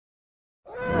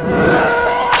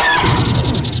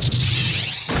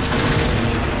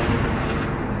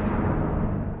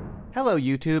Hello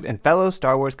YouTube and fellow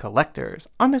Star Wars collectors.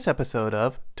 On this episode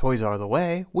of Toys Are the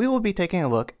Way, we will be taking a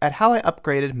look at how I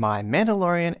upgraded my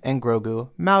Mandalorian and Grogu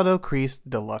Madlo Kreis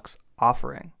Deluxe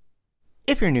offering.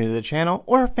 If you're new to the channel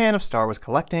or a fan of Star Wars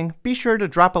collecting, be sure to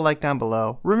drop a like down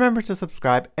below, remember to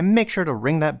subscribe, and make sure to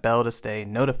ring that bell to stay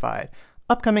notified.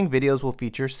 Upcoming videos will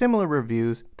feature similar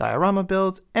reviews, diorama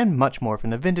builds, and much more from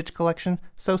the vintage collection,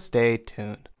 so stay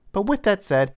tuned. But with that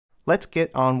said, let's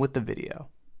get on with the video.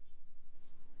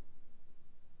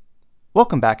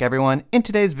 Welcome back everyone. In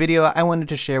today's video I wanted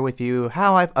to share with you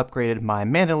how I've upgraded my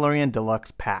Mandalorian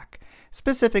Deluxe pack,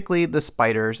 specifically the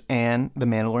spiders and the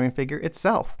Mandalorian figure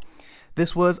itself.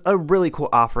 This was a really cool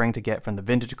offering to get from the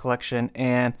vintage collection,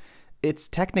 and it's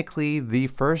technically the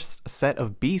first set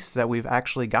of beasts that we've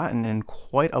actually gotten in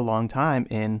quite a long time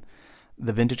in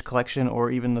the vintage collection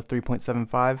or even the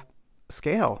 3.75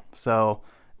 scale. So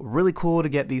really cool to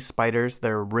get these spiders.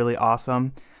 They're really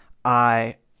awesome.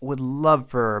 I would love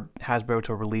for Hasbro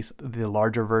to release the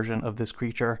larger version of this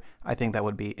creature. I think that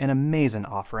would be an amazing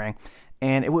offering,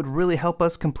 and it would really help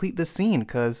us complete this scene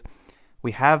because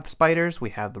we have spiders,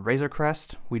 we have the Razor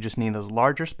Crest, we just need those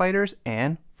larger spiders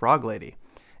and Frog Lady,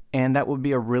 and that would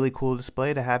be a really cool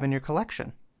display to have in your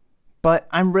collection. But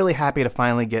I'm really happy to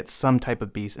finally get some type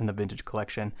of beast in the vintage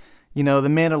collection. You know, the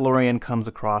Mandalorian comes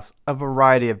across a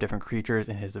variety of different creatures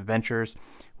in his adventures.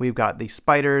 We've got the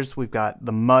spiders, we've got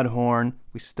the Mudhorn,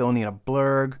 we still need a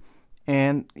Blurg,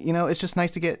 and you know, it's just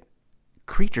nice to get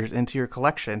creatures into your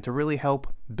collection to really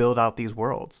help build out these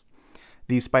worlds.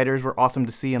 These spiders were awesome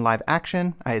to see in live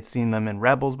action. I had seen them in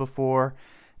Rebels before,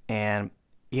 and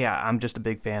yeah, I'm just a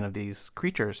big fan of these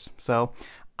creatures. So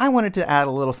I wanted to add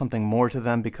a little something more to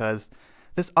them because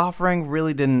this offering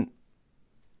really didn't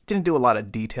do a lot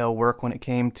of detail work when it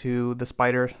came to the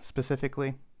spider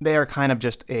specifically. They are kind of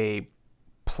just a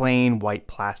plain white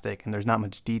plastic and there's not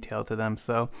much detail to them,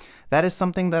 so that is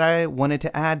something that I wanted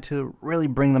to add to really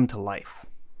bring them to life.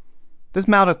 This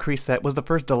Madlo Kreis set was the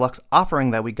first deluxe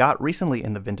offering that we got recently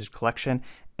in the vintage collection,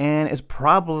 and is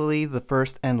probably the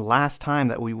first and last time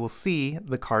that we will see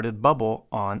the carded bubble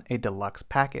on a deluxe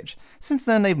package. Since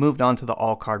then they've moved on to the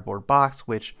all cardboard box,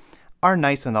 which are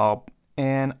nice and all,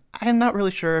 and I'm not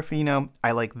really sure if, you know,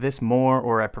 I like this more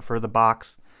or I prefer the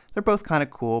box. They're both kind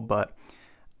of cool, but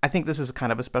I think this is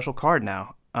kind of a special card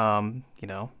now. You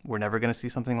know, we're never going to see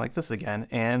something like this again,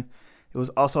 and it was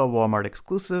also a Walmart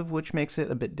exclusive, which makes it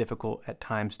a bit difficult at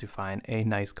times to find a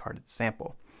nice carded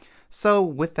sample. So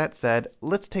with that said,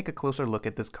 let's take a closer look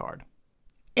at this card.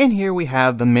 In here we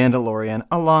have the Mandalorian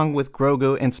along with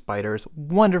Grogu and spiders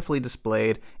wonderfully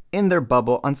displayed in their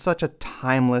bubble on such a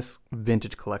timeless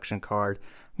vintage collection card.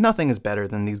 Nothing is better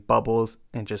than these bubbles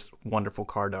and just wonderful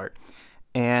card art.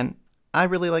 And I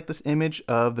really like this image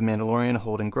of the Mandalorian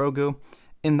holding Grogu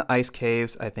in the ice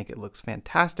caves. I think it looks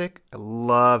fantastic. I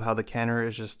love how the Kenner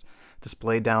is just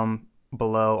displayed down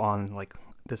below on like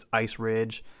this ice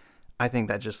ridge. I think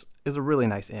that just is a really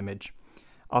nice image.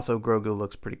 Also, Grogu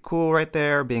looks pretty cool right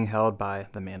there, being held by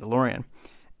the Mandalorian.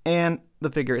 And the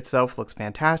figure itself looks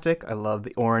fantastic. I love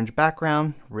the orange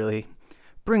background. Really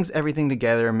brings everything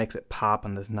together and makes it pop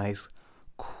on this nice,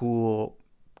 cool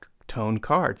toned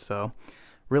card. So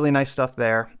really nice stuff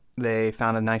there. They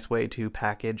found a nice way to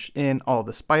package in all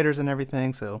the spiders and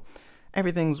everything, so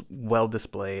everything's well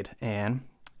displayed and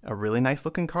a really nice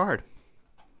looking card.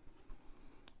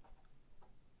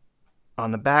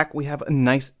 On the back we have a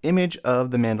nice image of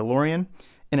the Mandalorian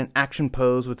in an action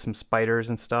pose with some spiders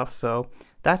and stuff, so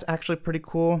that's actually pretty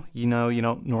cool. You know, you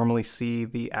don't normally see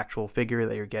the actual figure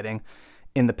that you're getting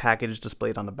in the package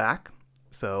displayed on the back.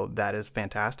 So that is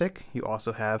fantastic. You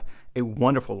also have a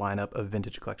wonderful lineup of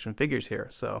vintage collection figures here.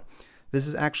 So this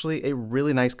is actually a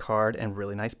really nice card and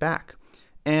really nice back.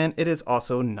 And it is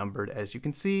also numbered, as you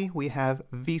can see. We have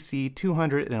VC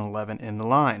 211 in the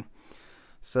line.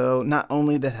 So not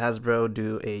only did Hasbro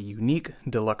do a unique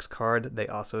deluxe card, they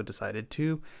also decided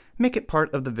to make it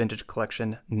part of the vintage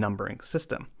collection numbering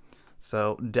system.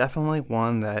 So definitely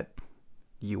one that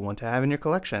you want to have in your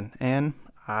collection, and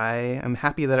I am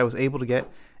happy that I was able to get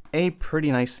a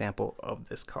pretty nice sample of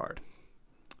this card.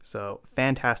 So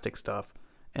fantastic stuff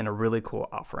and a really cool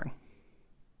offering.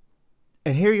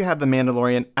 And here you have the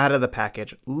Mandalorian out of the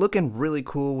package, looking really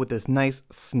cool with this nice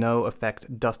snow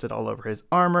effect dusted all over his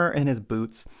armor and his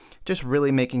boots, just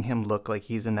really making him look like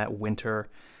he's in that winter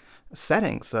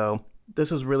setting. So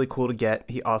this is really cool to get.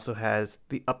 He also has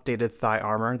the updated thigh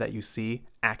armor that you see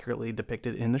accurately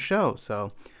depicted in the show.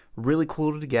 So really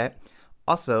cool to get.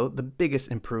 Also, the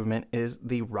biggest improvement is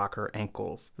the rocker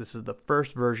ankles. This is the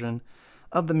first version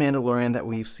of the Mandalorian that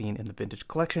we've seen in the vintage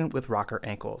collection with rocker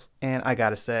ankles, and I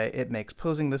gotta say, it makes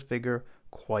posing this figure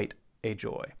quite a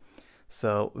joy.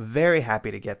 So very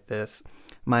happy to get this.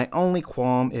 My only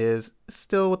qualm is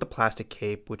still with the plastic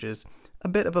cape, which is a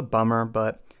bit of a bummer,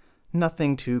 but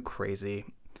nothing too crazy.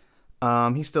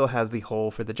 He still has the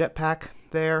hole for the jetpack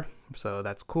there, so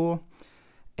that's cool.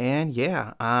 And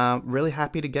yeah, I'm really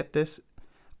happy to get this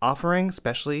offering,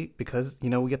 especially because,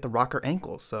 we get the rocker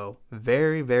ankles, so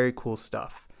very, very cool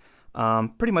stuff.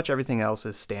 Pretty much everything else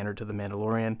is standard to the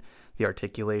Mandalorian. The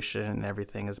articulation and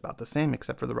everything is about the same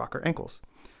except for the rocker ankles.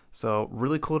 So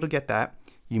really cool to get that.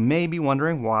 You may be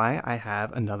wondering why I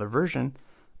have another version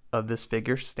of this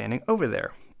figure standing over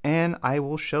there, and I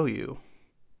will show you.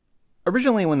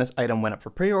 Originally, when this item went up for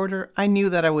pre-order, I knew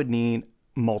that I would need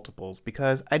multiples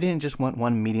because I didn't just want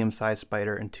one medium-sized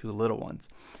spider and two little ones.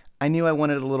 I knew I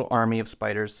wanted a little army of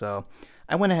spiders, so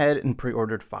I went ahead and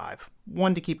pre-ordered 5,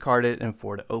 1 to keep carded and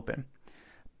 4 to open.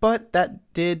 But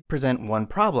that did present one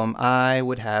problem. I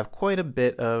would have quite a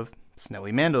bit of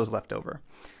snowy Mandos left over.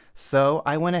 So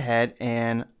I went ahead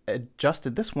and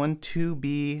adjusted this one to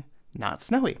be not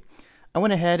snowy. I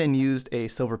went ahead and used a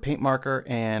silver paint marker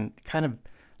and kind of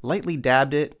lightly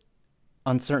dabbed it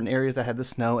on certain areas that had the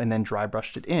snow and then dry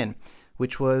brushed it in,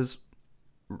 which was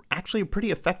actually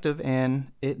pretty effective and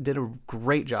it did a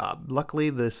great job. Luckily,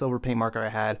 the silver paint marker I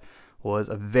had was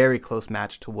a very close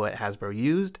match to what Hasbro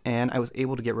used, and I was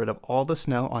able to get rid of all the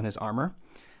snow on his armor.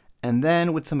 And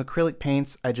then with some acrylic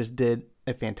paints, I just did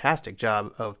a fantastic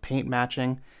job of paint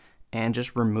matching and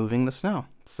just removing the snow.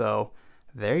 So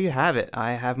there you have it.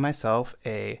 I have myself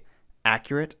a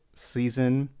accurate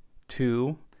season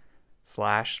 2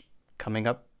 / coming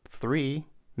up 3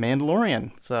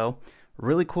 Mandalorian. So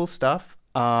really cool stuff.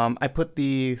 I put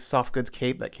the soft goods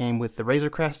cape that came with the Razor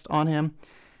Crest on him,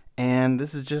 and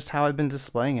this is just how I've been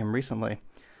displaying him recently.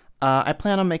 I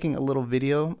plan on making a little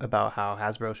video about how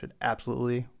Hasbro should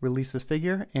absolutely release this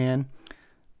figure, and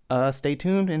stay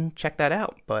tuned and check that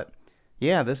out. But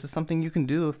yeah, this is something you can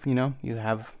do if you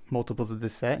have multiples of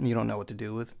this set and you don't know what to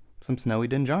do with some snowy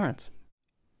Din Djarin's.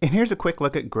 And here's a quick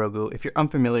look at Grogu. If you're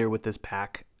unfamiliar with this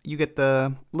pack, you get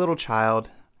the little child.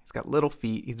 He's got little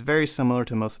feet. He's very similar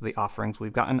to most of the offerings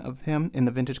we've gotten of him in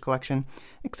the vintage collection,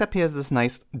 except he has this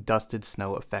nice dusted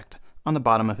snow effect on the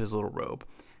bottom of his little robe,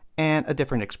 and a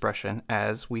different expression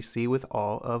as we see with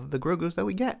all of the Grogus that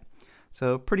we get.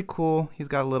 So pretty cool. He's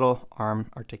got a little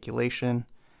arm articulation.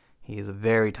 He is a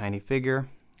very tiny figure.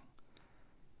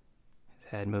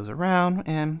 His head moves around,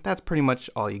 and that's pretty much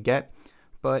all you get.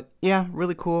 But yeah,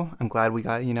 really cool. I'm glad we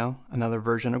got, another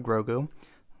version of Grogu.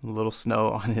 A little snow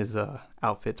on his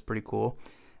outfit's pretty cool.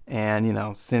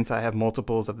 And, since I have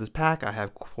multiples of this pack, I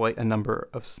have quite a number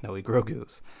of snowy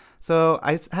Grogus. So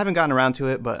I haven't gotten around to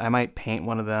it, but I might paint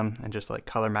one of them and just like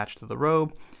color match to the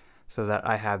robe so that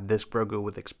I have this Grogu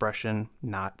with expression,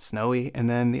 not snowy. And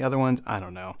then the other ones, I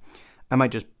don't know. I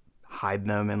might just hide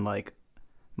them in like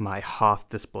my Hoth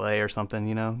display or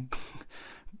something,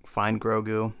 Find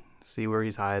Grogu, see where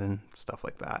he's hiding, stuff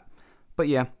like that. But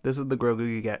yeah, this is the Grogu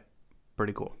you get.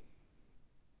 Pretty cool.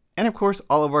 And of course,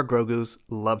 all of our Grogus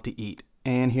love to eat.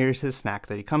 And here's his snack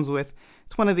that he comes with.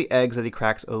 It's one of the eggs that he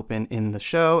cracks open in the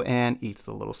show and eats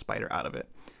the little spider out of it.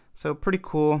 So pretty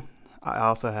cool. I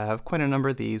also have quite a number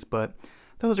of these, but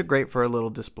those are great for a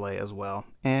little display as well.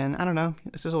 And I don't know,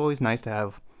 it's just always nice to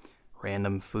have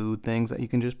random food things that you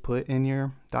can just put in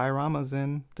your dioramas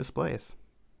and displays.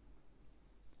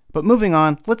 But moving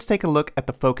on, let's take a look at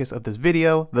the focus of this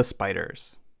video, the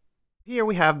spiders. Here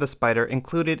we have the spider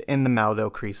included in the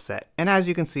Madlo Kreis set, and as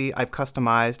you can see, I've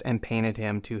customized and painted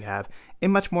him to have a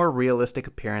much more realistic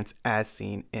appearance as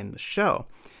seen in the show.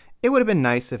 It would have been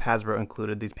nice if Hasbro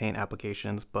included these paint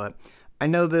applications, but I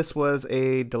know this was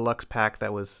a deluxe pack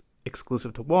that was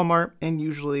exclusive to Walmart, and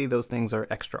usually those things are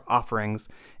extra offerings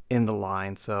in the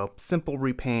line, so simple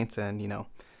repaints and,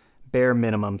 bare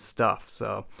minimum stuff.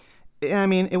 So I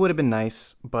mean, it would have been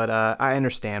nice, but I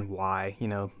understand why,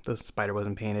 the spider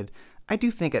wasn't painted. I do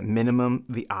think at minimum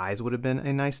the eyes would have been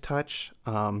a nice touch.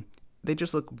 They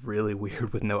just look really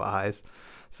weird with no eyes.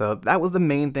 So that was the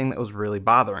main thing that was really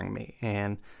bothering me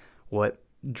and what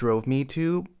drove me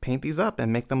to paint these up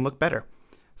and make them look better.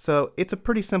 So it's a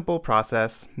pretty simple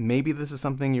process. Maybe this is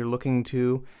something you're looking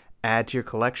to add to your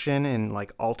collection and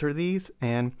like alter these,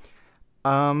 and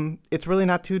it's really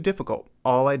not too difficult.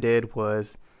 All I did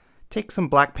was take some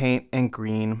black paint and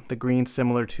green, the green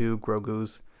similar to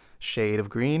Grogu's shade of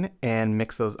green, and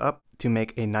mix those up to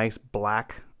make a nice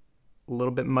black, a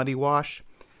little bit muddy wash,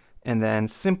 and then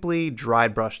simply dry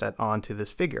brush that onto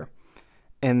this figure.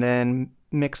 And then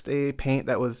mixed a paint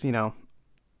that was, an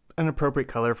appropriate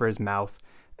color for his mouth,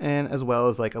 and as well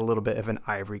as like a little bit of an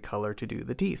ivory color to do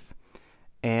the teeth.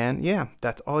 And yeah,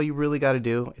 that's all you really got to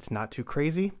do. It's not too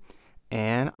crazy.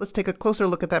 And let's take a closer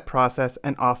look at that process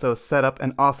and also set up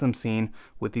an awesome scene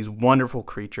with these wonderful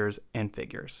creatures and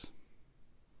figures.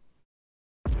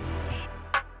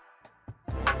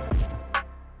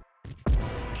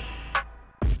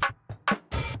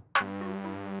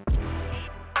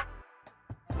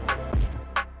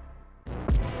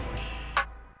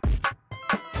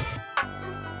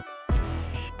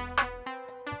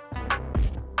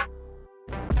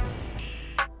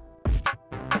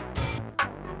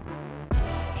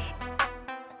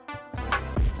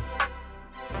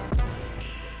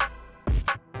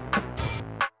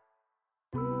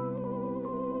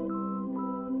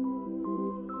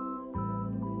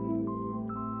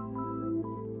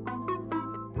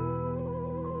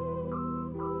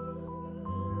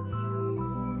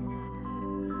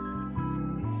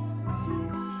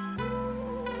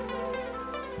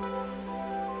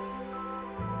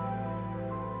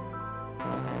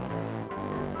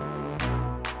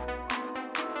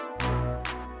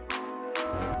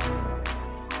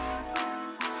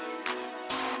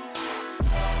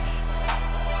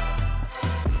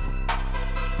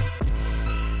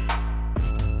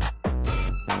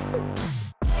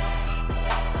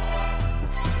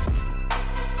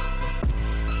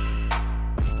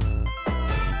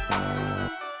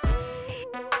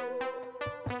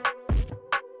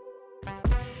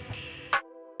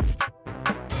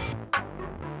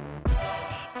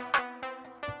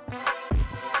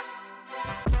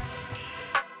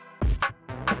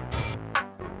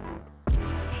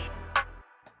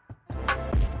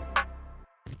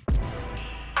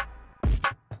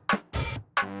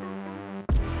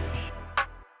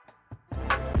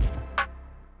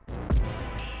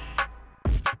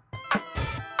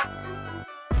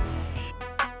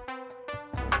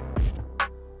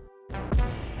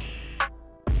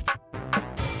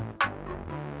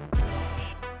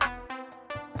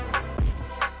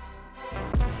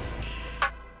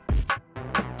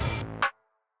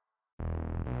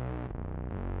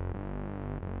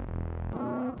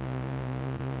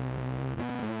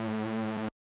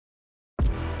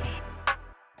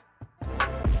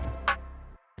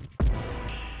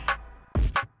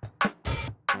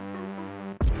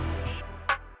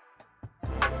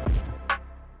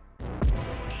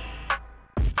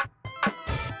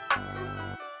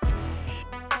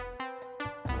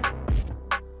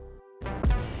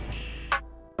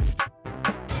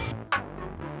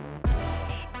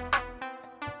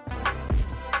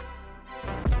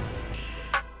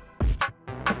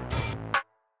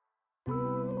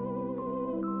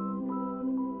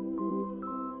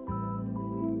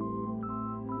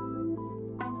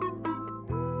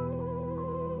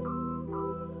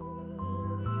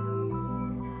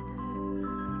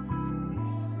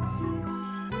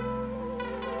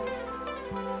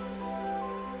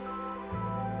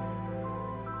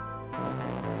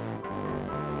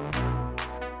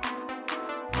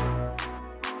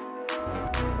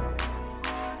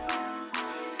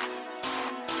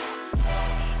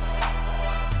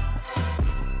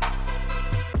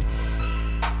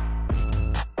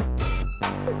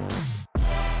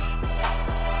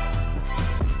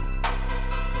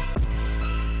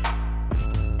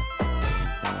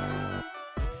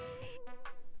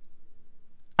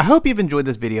 I hope you've enjoyed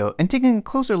this video and taken a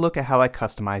closer look at how I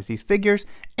customize these figures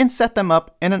and set them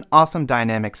up in an awesome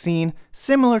dynamic scene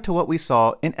similar to what we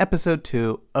saw in episode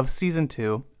 2 of season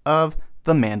 2 of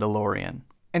The Mandalorian.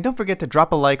 And don't forget to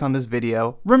drop a like on this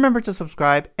video, remember to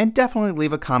subscribe, and definitely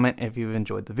leave a comment if you've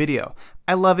enjoyed the video.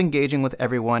 I love engaging with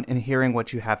everyone and hearing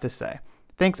what you have to say.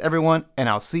 Thanks everyone, and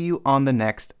I'll see you on the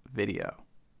next video.